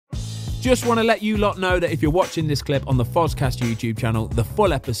Just want to let you lot know that if you're watching this clip on the Fozcast YouTube channel, the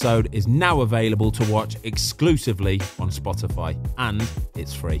full episode is now available to watch exclusively on Spotify, and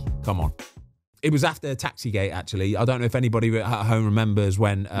it's free. Come on. It was after Taxigate, actually. I don't know if anybody at home remembers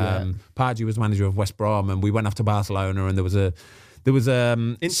when Pardew was manager of West Brom and we went off to Barcelona and there was a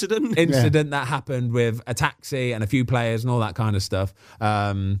incident that happened with a taxi and a few players and all that kind of stuff.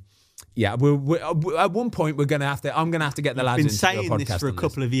 At one point I'm going to have to get the lads into a podcast. Been saying this for a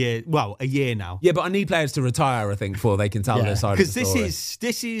couple of years. Well, a year now. Yeah, but I need players to retire, I think, before they can tell their side of the story. Because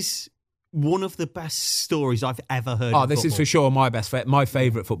this is one of the best stories I've ever heard. Oh, this is for sure my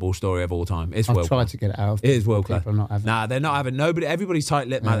favourite football story of all time. It's I've tried to get it out. It is world class. They're not having. Everybody's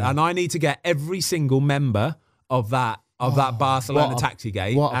tight-lipped, man. And I need to get every single member of that Barcelona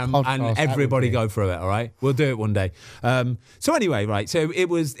Taxigate and everybody go through it. All right, we'll do it one day. So anyway, right. So it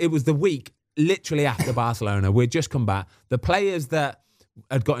was the week literally after Barcelona. We'd just come back. The players that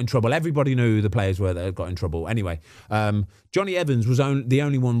had got in trouble. Everybody knew who the players were that had got in trouble. Anyway, Johnny Evans was the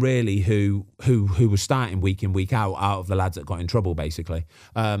only one really who was starting week in, week out of the lads that got in trouble, basically.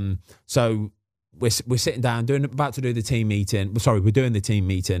 So we're sitting down, about to do the team meeting. Sorry, we're doing the team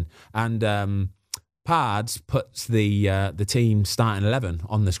meeting, and Pards puts the team starting 11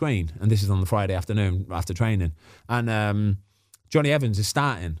 on the screen, and this is on the Friday afternoon after training, and Johnny Evans is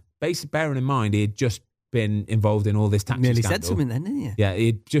starting. Basically, bearing in mind he had just been involved in all this taxi Nearly scandal. said something then, didn't you? Yeah,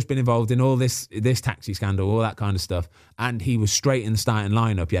 he'd just been involved in all this taxi scandal, all that kind of stuff, and he was straight in the starting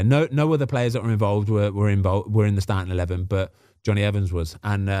lineup. Yeah, no other players that were involved were in the starting 11, but Johnny Evans was.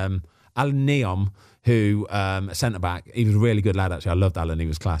 And Allan Nyom, who a centre back, he was a really good lad actually. I loved Allan; he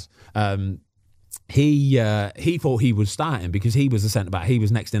was class. He thought he was starting because he was the centre back. He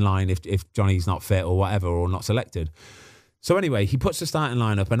was next in line if Johnny's not fit or whatever or not selected. So anyway, he puts the starting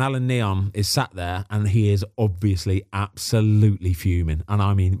lineup and Allan Nyom is sat there and he is obviously absolutely fuming. And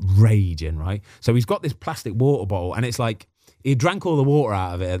I mean raging, right? So he's got this plastic water bottle and it's like he drank all the water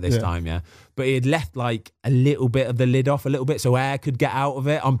out of it at this time, yeah. But he had left like a little bit of the lid off, a little bit, so air could get out of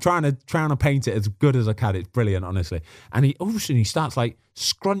it. I'm trying to paint it as good as I can. It's brilliant, honestly. And all of a sudden he starts like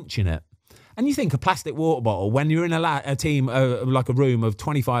scrunching it. And you think a plastic water bottle, when you're in a team, like a room of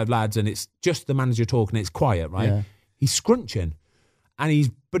 25 lads and it's just the manager talking, it's quiet, right? Yeah. He's scrunching, and he's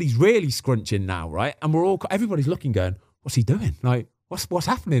really scrunching now, right? And everybody's looking, going, "What's he doing? Like, what's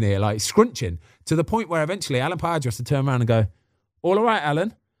happening here?" Like scrunching to the point where eventually Alan Pardew has to turn around and go, "All right,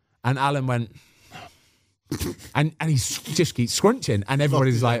 Alan," and Alan went, and he just keeps scrunching, and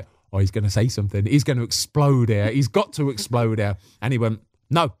everybody's like, "Oh, he's going to say something. He's going to explode here. He's got to explode here," and he went,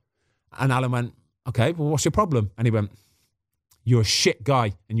 "No," and Alan went, "Okay, well, what's your problem?" And he went, "You're a shit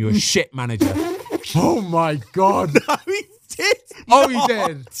guy, and you're a shit manager." Oh my God! No, he did. Oh, he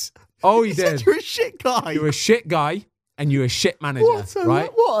did. Oh, he did. Said you're a shit guy. You're a shit guy, and you're a shit manager, right?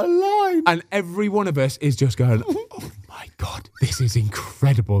 What a line! And every one of us is just going, "Oh my God, this is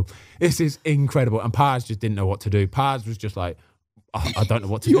incredible! This is incredible!" And Pars just didn't know what to do. Pars was just like, I don't know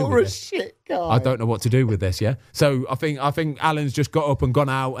what to do with this. You're a shit guy. I don't know what to do with this. Yeah. So I think Alan's just got up and gone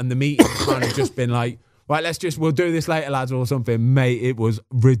out, and the meeting's kind of just been like, right, we'll do this later, lads, or something. Mate, it was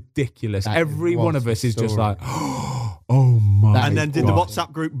ridiculous. Every one of us is just like, oh my And then God. did the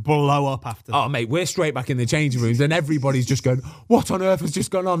WhatsApp group blow up after that? Oh, mate, we're straight back in the changing rooms and everybody's just going, what on earth has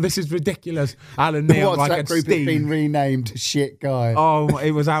just gone on? This is ridiculous. Alan Neil, the WhatsApp group has been renamed Shit Guy. Oh,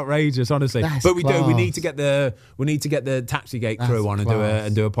 it was outrageous, honestly. But we class. We need to get the Taxigate crew on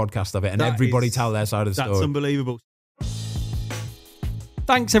and do a podcast of it, and everybody tell their side of the story. That's unbelievable.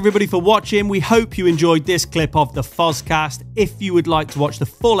 Thanks everybody for watching. We hope you enjoyed this clip of the Fozcast. If you would like to watch the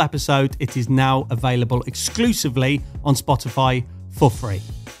full episode, it is now available exclusively on Spotify for free.